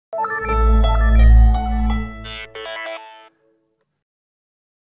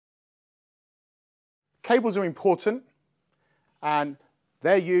Cables are important, and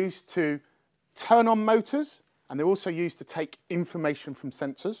they're used to turn on motors, and they're also used to take information from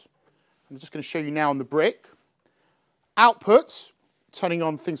sensors. I'm just going to show you now on the brick. Outputs, turning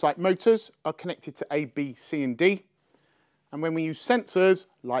on things like motors, are connected to A, B, C, and D. And when we use sensors,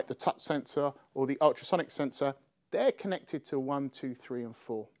 like the touch sensor or the ultrasonic sensor, they're connected to 1, 2, 3, and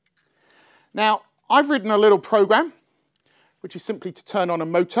 4. Now, I've written a little program, which is simply to turn on a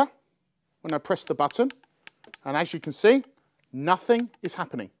motor when I press the button. And as you can see, nothing is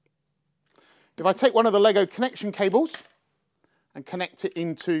happening. If I take one of the LEGO connection cables and connect it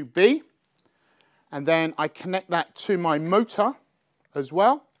into B, and then I connect that to my motor as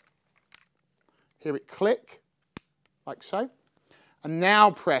well, hear it click, like so, and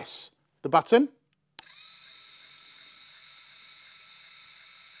now press the button,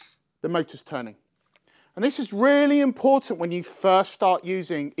 the motor's turning. And this is really important when you first start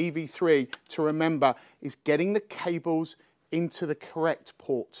using EV3 to remember, is getting the cables into the correct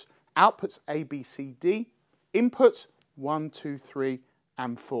ports. Outputs A, B, C, D, inputs 1, 2, 3,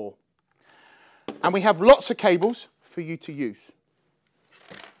 and 4. And we have lots of cables for you to use.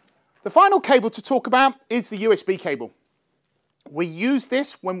 The final cable to talk about is the USB cable. We use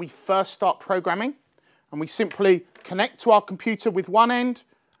this when we first start programming, and we simply connect to our computer with one end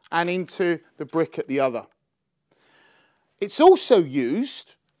and into the brick at the other. It's also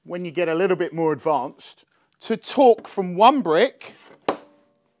used, when you get a little bit more advanced, to talk from one brick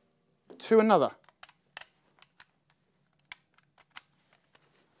to another.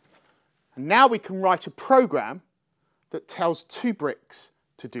 And now we can write a program that tells two bricks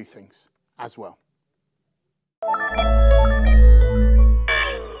to do things as well.